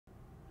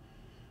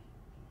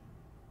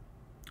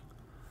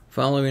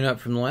Following up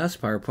from the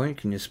last PowerPoint,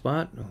 can you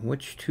spot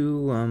which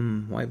two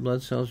white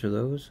blood cells are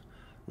those?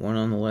 One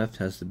on the left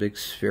has the big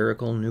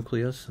spherical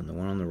nucleus, and the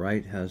one on the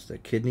right has the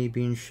kidney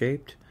bean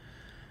shaped.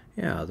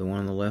 Yeah, the one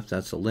on the left,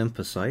 that's a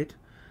lymphocyte.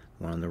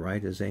 The one on the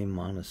right is a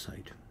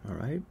monocyte. All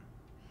right?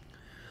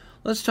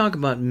 Let's talk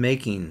about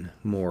making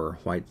more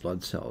white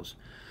blood cells.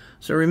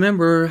 So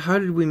remember, how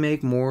did we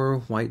make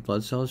more white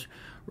blood cells?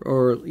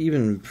 Or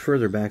even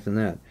further back than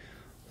that.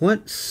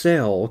 What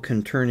cell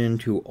can turn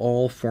into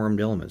all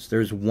formed elements?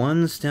 There's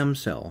one stem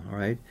cell, all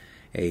right?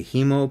 A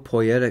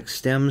hemopoietic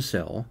stem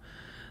cell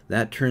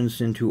that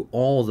turns into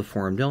all the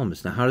formed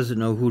elements. Now, how does it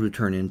know who to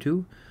turn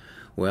into?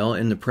 Well,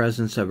 in the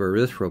presence of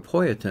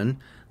erythropoietin,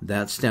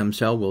 that stem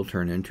cell will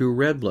turn into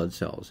red blood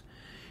cells.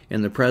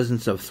 In the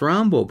presence of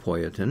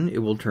thrombopoietin, it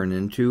will turn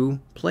into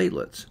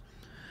platelets.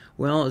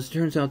 Well, as it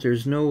turns out,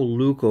 there's no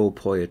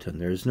leukopoietin.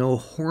 There's no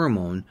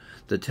hormone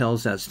that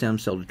tells that stem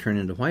cell to turn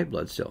into white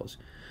blood cells.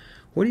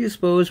 What do you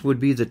suppose would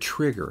be the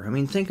trigger? I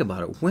mean, think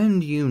about it. When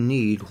do you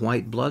need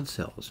white blood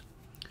cells?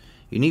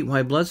 You need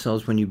white blood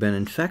cells when you've been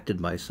infected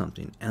by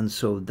something, and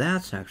so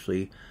that's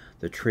actually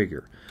the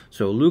trigger.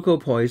 So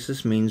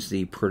leukopoiesis means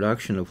the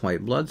production of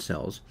white blood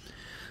cells,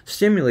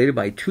 stimulated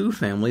by two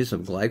families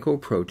of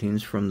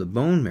glycoproteins from the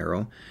bone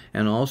marrow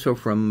and also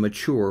from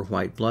mature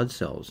white blood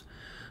cells.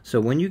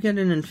 So when you get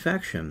an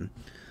infection,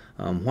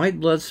 white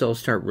blood cells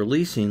start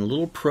releasing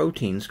little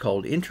proteins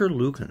called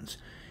interleukins.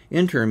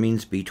 Inter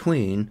means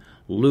between,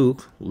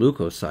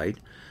 leukocyte.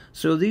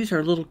 So these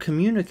are little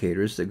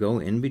communicators that go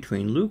in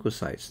between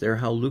leukocytes. They're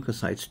how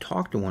leukocytes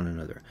talk to one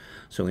another.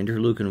 So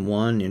interleukin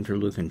 1,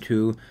 interleukin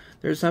 2,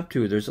 there's at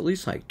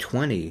least like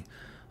 20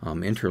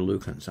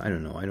 interleukins. I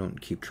don't know, I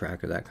don't keep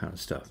track of that kind of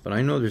stuff, but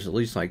I know there's at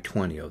least like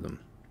 20 of them.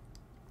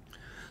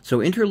 So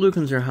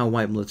interleukins are how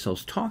white blood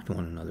cells talk to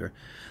one another.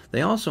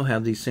 They also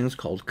have these things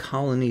called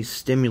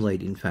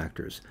colony-stimulating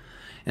factors.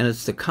 And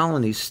it's the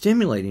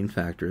colony-stimulating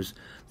factors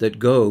that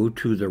go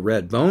to the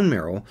red bone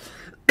marrow.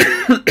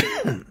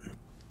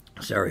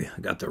 Sorry, I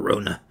got the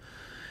Rona.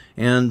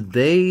 And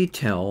they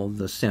tell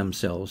the stem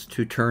cells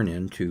to turn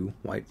into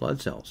white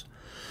blood cells.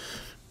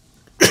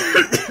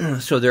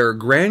 So there are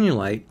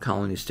granulite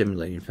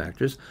colony-stimulating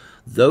factors.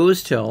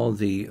 Those tell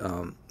the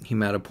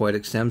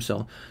hematopoietic stem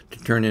cell to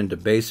turn into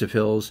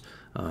basophils,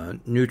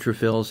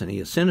 neutrophils, and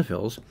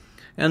eosinophils.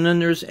 And then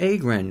there's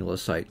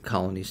agranulocyte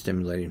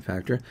colony-stimulating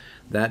factor.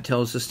 That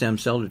tells the stem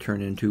cell to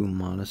turn into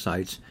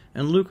monocytes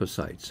and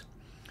leukocytes.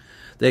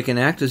 They can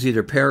act as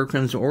either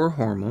paracrines or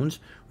hormones.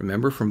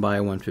 Remember from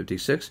Bio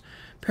 156,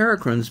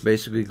 paracrines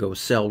basically go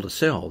cell to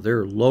cell.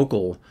 They're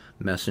local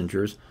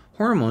messengers.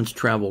 Hormones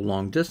travel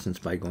long distance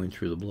by going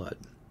through the blood.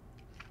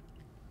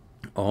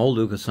 All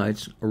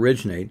leukocytes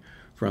originate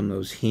from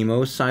those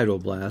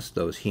hemocytoblasts,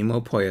 those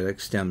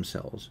hemopoietic stem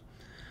cells.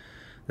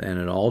 And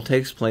it all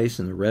takes place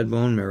in the red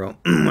bone marrow.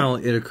 Well,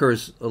 it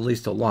occurs at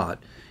least a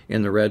lot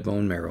in the red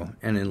bone marrow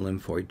and in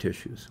lymphoid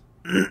tissues.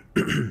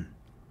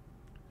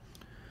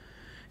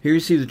 Here you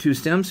see the two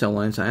stem cell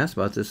lines. I asked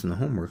about this in the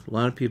homework. A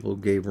lot of people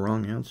gave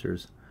wrong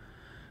answers.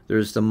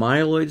 There's the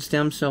myeloid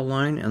stem cell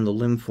line and the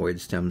lymphoid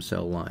stem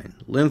cell line.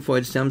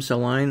 Lymphoid stem cell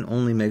line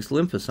only makes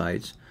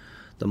lymphocytes.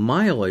 The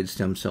myeloid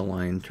stem cell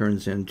line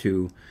turns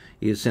into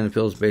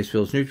eosinophils,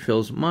 basophils,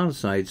 neutrophils,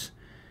 monocytes,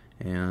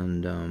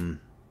 and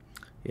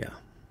yeah.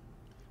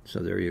 So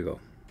there you go.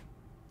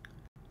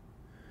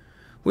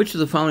 Which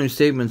of the following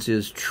statements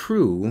is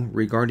true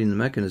regarding the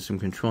mechanism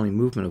controlling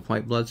movement of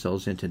white blood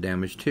cells into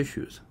damaged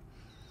tissues?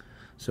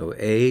 So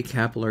A,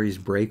 capillaries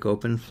break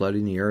open,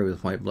 flooding the area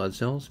with white blood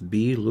cells.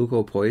 B,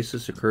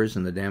 leukopoiesis occurs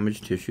in the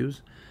damaged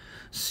tissues.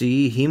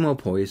 C,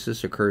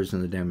 hemopoiesis occurs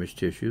in the damaged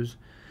tissues.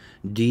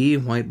 D,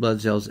 white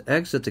blood cells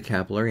exit the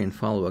capillary and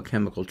follow a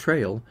chemical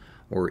trail.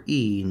 Or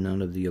E,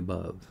 none of the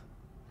above.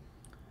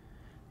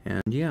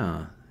 And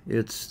yeah,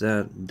 it's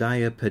that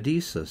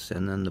diapedesis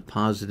and then the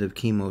positive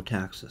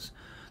chemotaxis.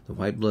 The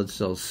white blood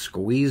cells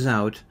squeeze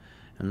out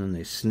and then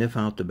they sniff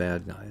out the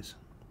bad guys.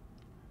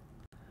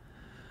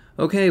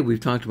 Okay, we've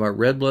talked about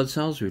red blood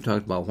cells, we've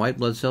talked about white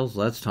blood cells.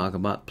 Let's talk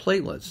about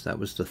platelets. That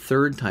was the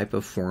third type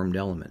of formed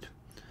element.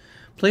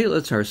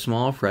 Platelets are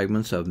small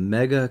fragments of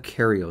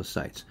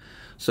megakaryocytes.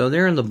 So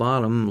there in the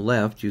bottom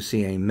left you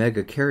see a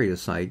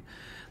megakaryocyte.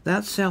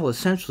 That cell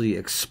essentially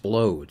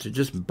explodes. It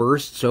just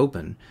bursts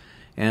open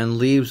and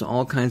leaves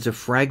all kinds of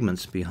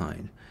fragments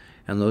behind.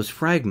 And those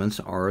fragments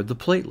are the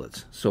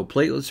platelets. So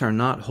platelets are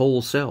not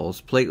whole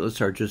cells.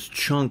 Platelets are just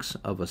chunks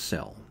of a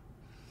cell.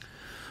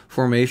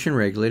 Formation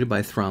regulated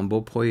by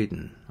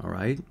thrombopoietin, all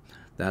right?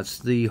 That's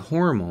the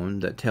hormone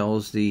that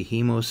tells the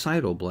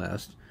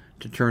hemocytoblast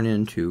to turn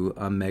into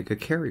a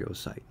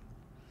megakaryocyte.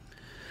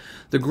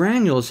 The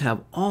granules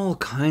have all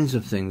kinds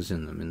of things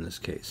in them in this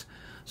case.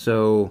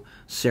 So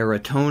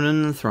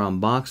serotonin,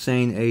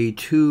 thromboxane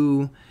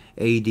A2,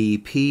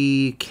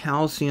 ADP,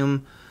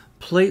 calcium,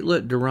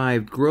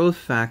 platelet-derived growth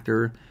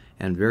factor,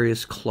 and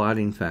various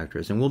clotting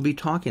factors. And we'll be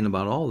talking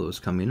about all those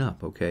coming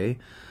up, okay?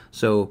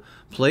 So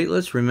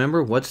platelets,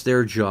 remember, what's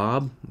their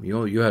job?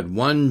 You had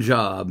one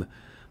job.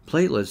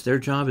 Platelets, their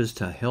job is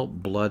to help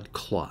blood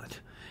clot.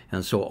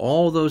 And so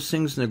all those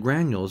things in the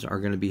granules are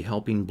going to be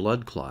helping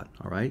blood clot,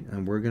 all right?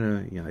 And we're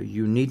going to,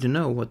 you need to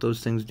know what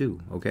those things do,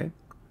 okay?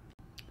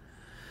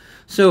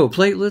 So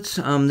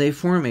platelets, they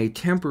form a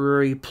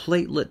temporary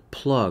platelet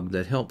plug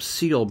that helps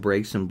seal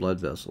breaks in blood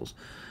vessels.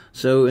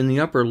 So in the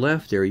upper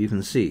left there, you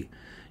can see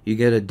you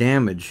get a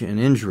damage, an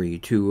injury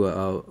to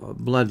a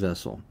blood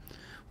vessel.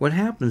 What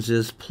happens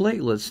is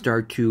platelets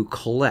start to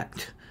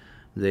collect.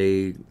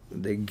 They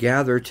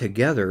gather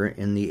together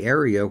in the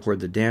area where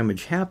the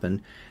damage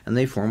happened, and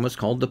they form what's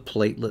called the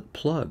platelet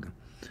plug.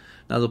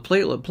 Now the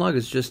platelet plug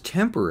is just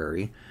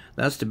temporary.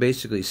 That's to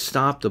basically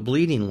stop the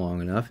bleeding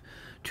long enough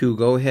to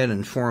go ahead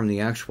and form the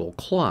actual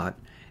clot,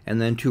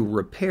 and then to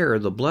repair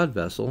the blood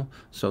vessel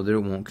so that it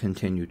won't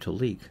continue to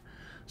leak.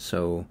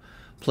 So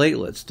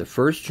platelets, the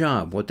first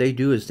job, what they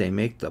do is they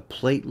make the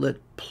platelet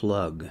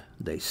plug.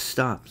 They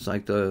stop. It's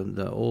like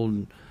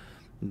the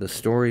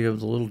story of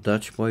the little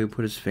Dutch boy who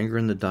put his finger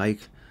in the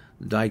dike.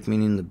 The dike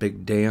meaning the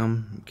big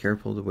dam.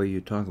 Careful the way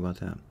you talk about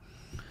that.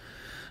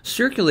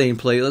 Circulating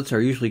platelets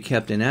are usually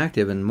kept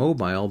inactive and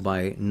mobile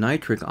by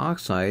nitric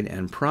oxide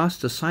and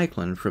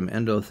prostacyclin from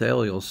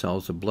endothelial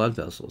cells of blood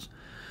vessels.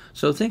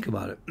 So think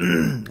about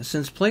it.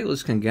 Since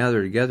platelets can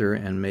gather together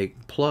and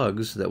make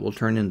plugs that will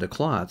turn into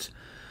clots,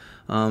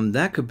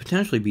 that could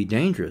potentially be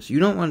dangerous.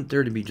 You don't want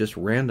there to be just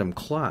random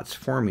clots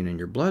forming in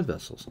your blood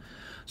vessels.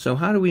 So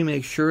how do we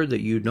make sure that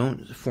you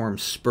don't form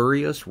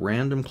spurious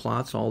random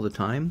clots all the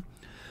time?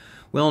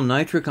 Well,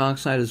 nitric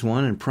oxide is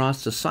one and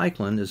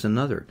prostacyclin is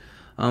another.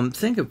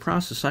 Think of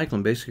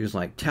prostacyclin basically as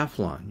like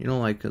Teflon. You know,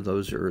 like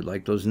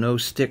those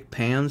no-stick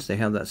pans. They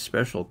have that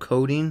special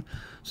coating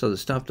so the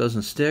stuff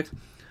doesn't stick.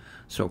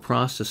 So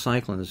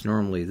prostacyclin is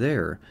normally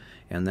there,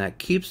 and that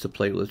keeps the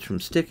platelets from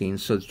sticking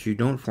so that you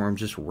don't form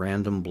just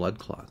random blood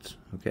clots.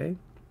 Okay?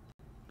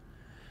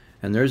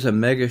 And there's a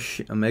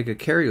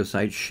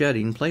megakaryocyte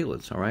shedding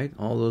platelets. All right,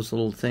 all those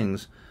little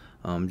things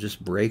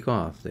just break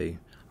off. They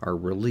are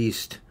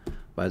released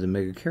by the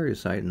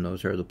megakaryocyte, and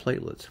those are the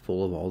platelets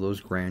full of all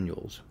those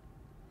granules.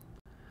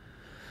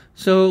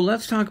 So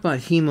let's talk about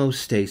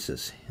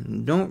hemostasis.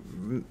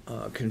 Don't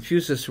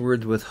confuse this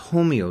word with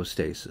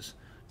homeostasis.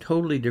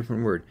 Totally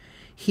different word.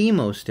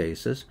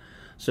 Hemostasis.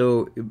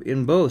 So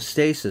in both,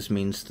 stasis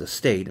means the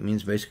state. It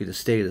means basically to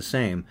stay the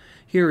same.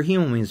 Here,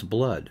 hemo means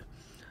blood.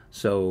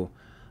 So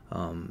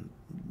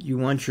you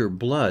want your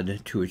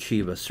blood to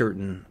achieve a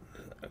certain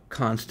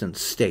constant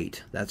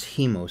state. That's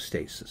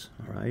hemostasis.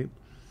 All right.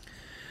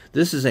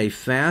 This is a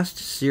fast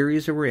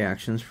series of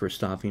reactions for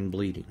stopping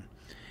bleeding,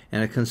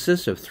 and it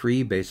consists of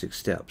 3 basic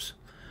steps.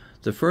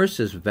 The first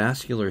is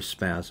vascular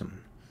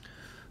spasm.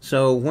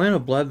 So when a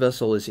blood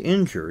vessel is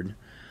injured,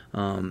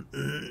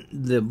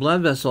 the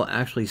blood vessel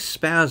actually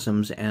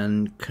spasms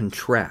and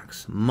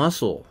contracts.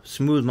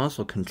 Smooth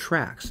muscle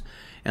contracts,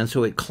 and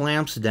so it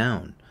clamps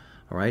down.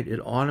 All right, it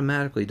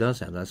automatically does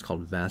that. That's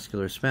called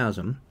vascular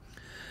spasm.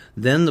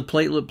 Then the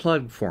platelet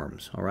plug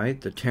forms, all right,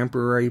 the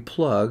temporary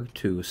plug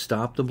to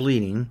stop the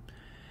bleeding.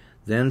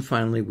 Then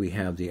finally we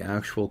have the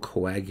actual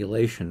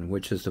coagulation,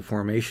 which is the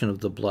formation of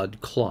the blood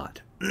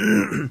clot.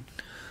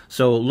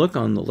 So look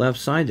on the left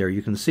side there,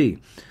 you can see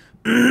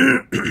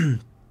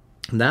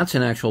that's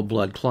an actual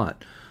blood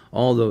clot.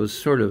 All those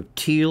sort of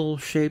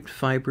teal-shaped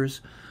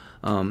fibers,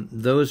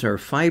 those are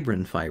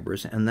fibrin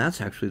fibers, and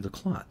that's actually the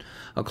clot.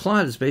 A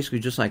clot is basically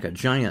just like a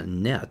giant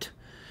net.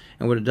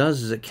 And what it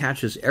does is it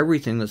catches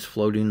everything that's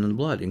floating in the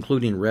blood,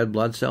 including red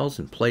blood cells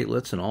and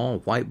platelets and all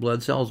white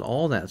blood cells,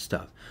 all that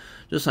stuff.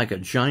 Just like a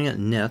giant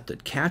net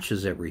that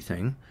catches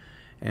everything,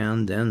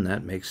 and then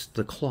that makes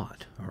the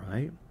clot, all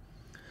right?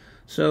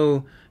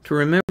 So to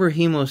remember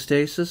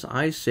hemostasis,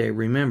 I say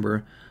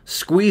remember,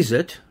 squeeze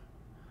it,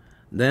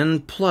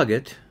 then plug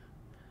it,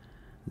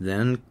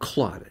 then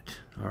clot it,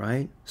 all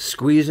right?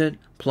 Squeeze it,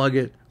 plug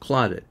it,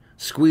 clot it.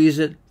 Squeeze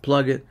it,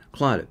 plug it,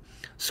 clot it.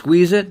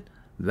 Squeeze it,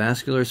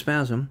 vascular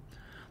spasm.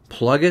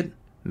 Plug it,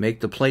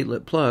 make the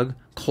platelet plug,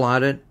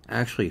 clot it,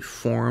 actually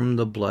form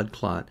the blood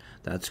clot.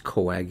 That's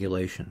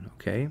coagulation,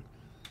 okay?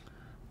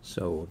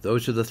 So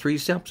those are the 3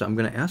 steps. I'm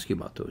going to ask you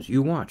about those.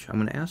 You watch. I'm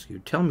going to ask you.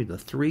 Tell me the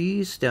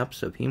 3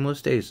 steps of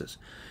hemostasis.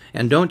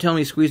 And don't tell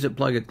me squeeze it,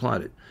 plug it,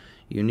 clot it.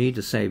 You need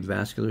to say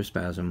vascular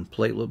spasm,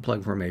 platelet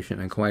plug formation,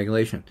 and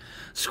coagulation.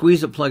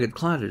 Squeeze it, plug it,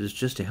 clot it is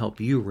just to help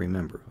you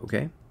remember,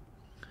 okay?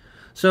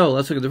 So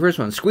let's look at the first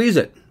one. Squeeze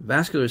it,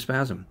 vascular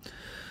spasm.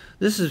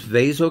 This is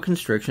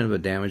vasoconstriction of a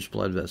damaged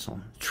blood vessel,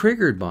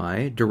 triggered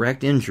by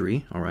direct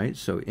injury, all right?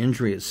 So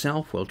injury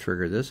itself will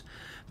trigger this.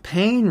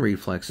 Pain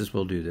reflexes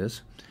will do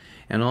this,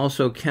 and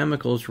also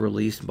chemicals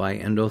released by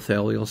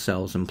endothelial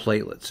cells and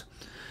platelets.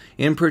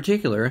 In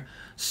particular,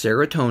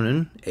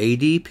 serotonin,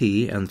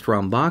 ADP, and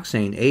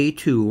thromboxane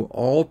A2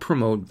 all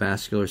promote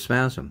vascular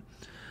spasm.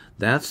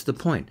 That's the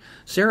point.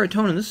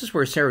 Serotonin, this is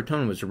where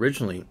serotonin was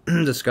originally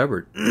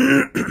discovered.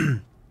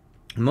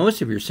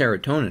 Most of your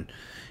serotonin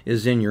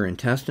is in your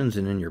intestines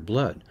and in your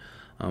blood.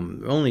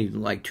 Only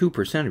like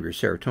 2% of your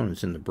serotonin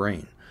is in the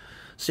brain.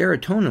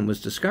 Serotonin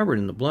was discovered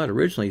in the blood.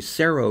 Originally,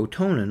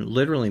 serotonin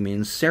literally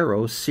means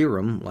sero,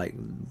 serum, like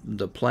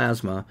the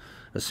plasma,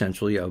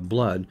 essentially, of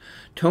blood.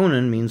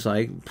 Tonin means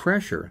like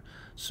pressure.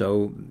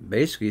 So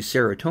basically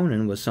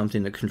serotonin was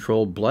something that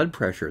controlled blood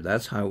pressure.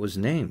 That's how it was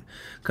named,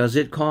 because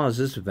it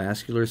causes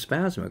vascular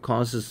spasm. It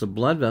causes the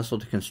blood vessel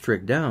to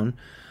constrict down,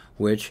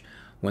 which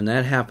when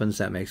that happens,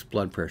 that makes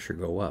blood pressure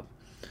go up.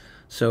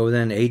 So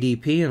then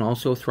ADP and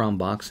also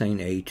thromboxane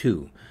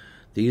A2.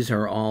 These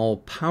are all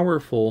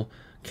powerful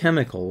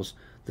chemicals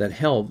that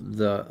help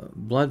the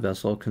blood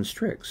vessel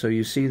constrict. So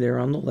you see there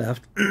on the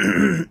left,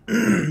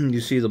 you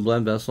see the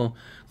blood vessel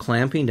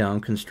clamping down,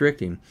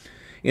 constricting.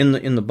 In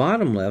the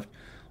bottom left,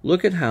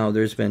 look at how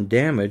there's been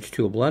damage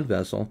to a blood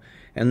vessel,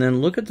 and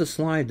then look at the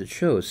slide that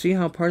shows. See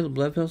how part of the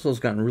blood vessel has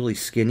gotten really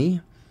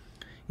skinny?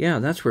 Yeah,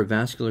 that's where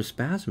vascular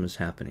spasm is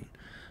happening.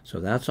 So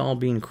that's all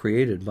being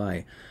created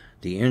by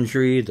the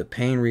injury, the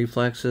pain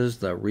reflexes,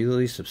 the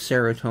release of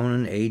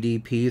serotonin,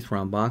 ADP,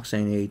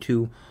 thromboxane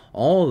A2.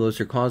 All of those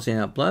are causing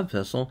that blood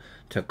vessel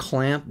to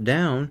clamp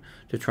down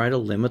to try to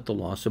limit the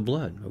loss of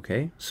blood.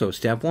 Okay, so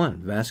step 1,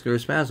 vascular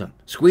spasm.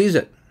 Squeeze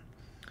it.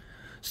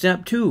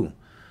 Step 2,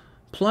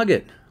 plug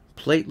it.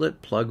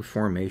 Platelet plug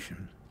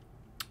formation.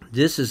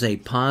 This is a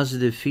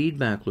positive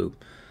feedback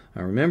loop.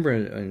 Now remember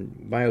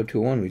in Bio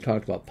 201 we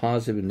talked about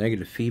positive and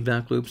negative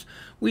feedback loops.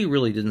 We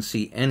really didn't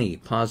see any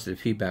positive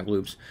feedback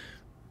loops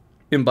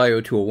in Bio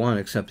 201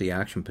 except the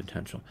action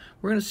potential.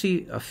 We're going to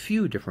see a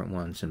few different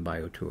ones in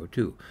Bio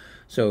 202.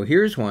 So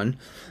here's one.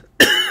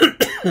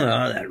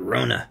 That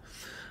Rona.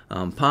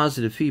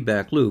 Positive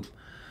feedback loop.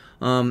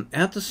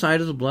 At the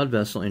site of the blood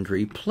vessel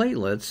injury,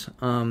 platelets,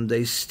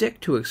 they stick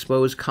to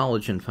exposed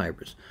collagen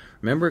fibers.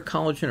 Remember,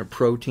 collagen, a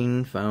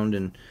protein found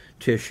in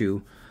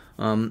tissue.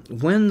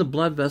 When the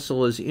blood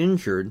vessel is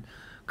injured,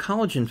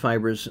 collagen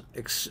fibers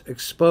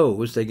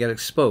expose, they get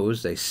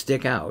exposed, they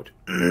stick out.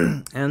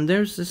 And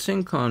there's this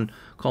thing called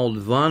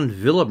von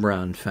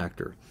Willebrand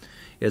factor.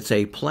 It's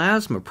a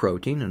plasma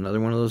protein, another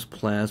one of those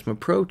plasma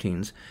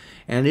proteins,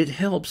 and it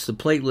helps the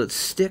platelets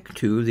stick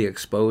to the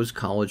exposed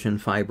collagen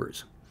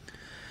fibers.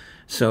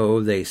 So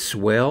they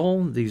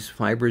swell, these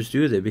fibers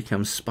do, they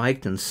become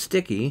spiked and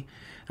sticky,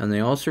 and they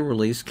also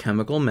release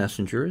chemical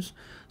messengers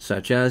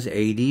such as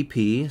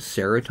ADP,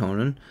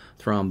 serotonin,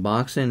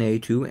 thromboxane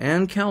A2,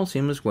 and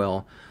calcium as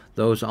well.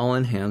 Those all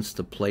enhance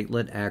the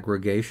platelet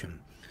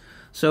aggregation.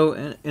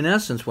 So in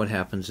essence what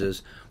happens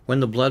is when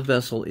the blood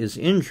vessel is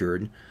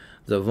injured,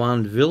 the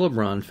von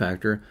Willebrand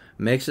factor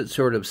makes it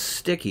sort of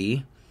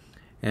sticky,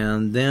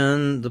 and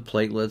then the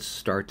platelets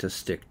start to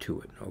stick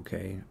to it,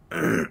 okay?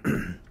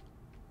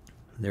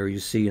 There you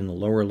see in the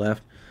lower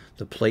left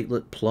the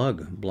platelet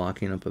plug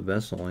blocking up a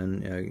vessel,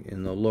 and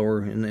in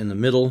the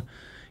middle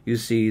you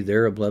see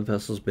there a blood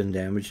vessel's been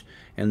damaged,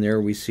 and there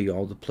we see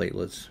all the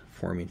platelets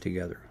forming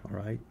together. All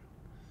right.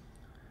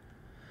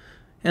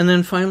 And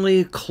then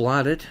finally,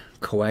 clotted,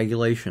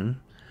 coagulation.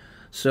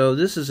 So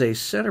this is a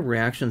set of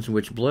reactions in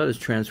which blood is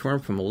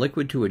transformed from a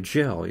liquid to a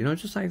gel,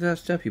 just like that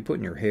stuff you put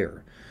in your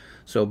hair.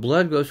 So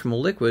blood goes from a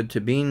liquid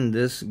to being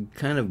this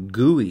kind of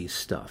gooey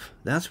stuff.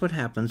 That's what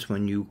happens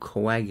when you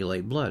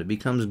coagulate blood. It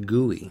becomes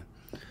gooey.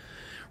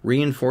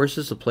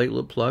 Reinforces the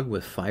platelet plug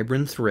with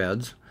fibrin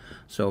threads.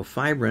 So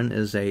fibrin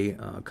is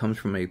comes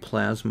from a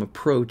plasma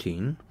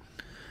protein.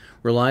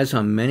 Relies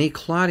on many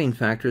clotting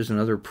factors and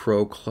other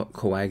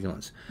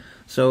procoagulants.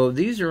 So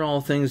these are all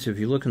things, if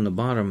you look in the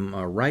bottom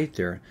right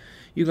there,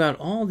 you got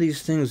all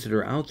these things that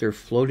are out there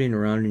floating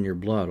around in your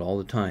blood all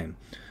the time.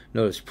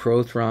 Notice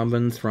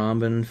prothrombin,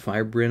 thrombin,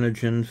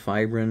 fibrinogen,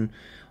 fibrin,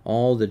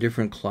 all the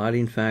different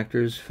clotting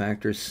factors,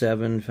 factor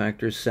 7,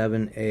 factor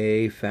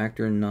 7A,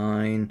 factor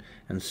 9,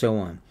 and so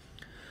on.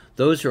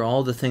 Those are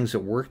all the things that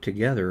work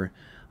together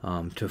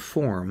to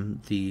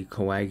form the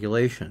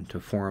coagulation, to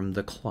form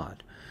the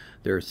clot.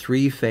 There are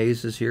 3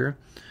 phases here.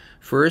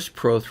 First,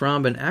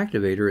 prothrombin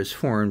activator is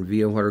formed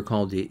via what are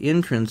called the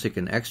intrinsic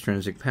and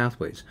extrinsic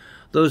pathways.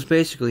 Those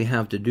basically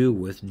have to do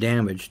with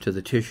damage to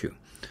the tissue.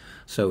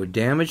 So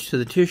damage to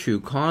the tissue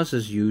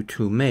causes you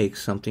to make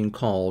something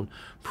called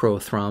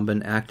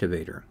prothrombin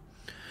activator.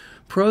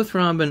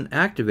 Prothrombin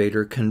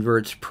activator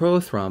converts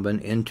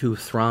prothrombin into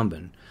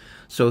thrombin.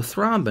 So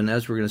thrombin,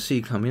 as we're going to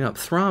see coming up,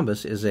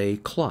 thrombus is a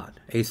clot.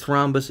 A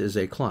thrombus is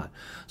a clot.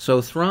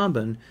 So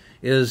thrombin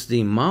is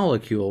the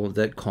molecule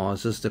that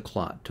causes the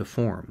clot to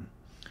form.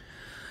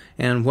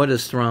 And what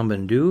does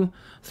thrombin do?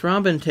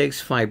 Thrombin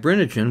takes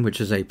fibrinogen,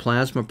 which is a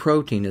plasma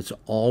protein. It's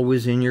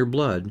always in your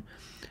blood.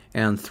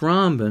 And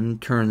thrombin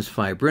turns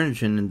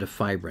fibrinogen into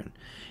fibrin.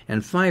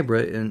 And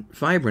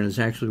fibrin is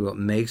actually what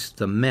makes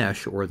the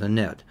mesh or the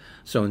net.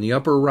 So in the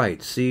upper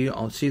right, see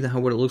what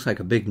it looks like,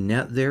 a big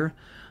net there?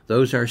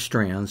 Those are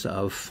strands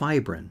of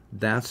fibrin.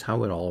 That's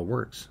how it all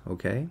works,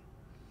 okay?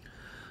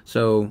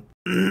 So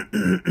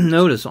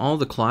notice all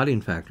the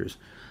clotting factors.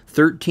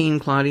 13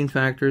 clotting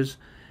factors.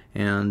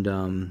 And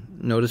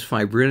notice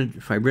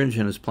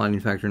fibrinogen is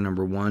clotting factor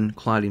number 1,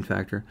 clotting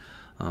factor.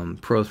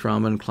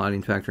 Prothrombin,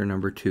 clotting factor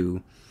number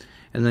 2.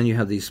 And then you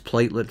have these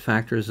platelet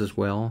factors as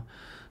well.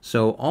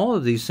 So all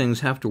of these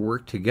things have to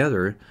work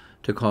together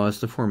to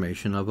cause the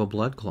formation of a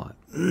blood clot.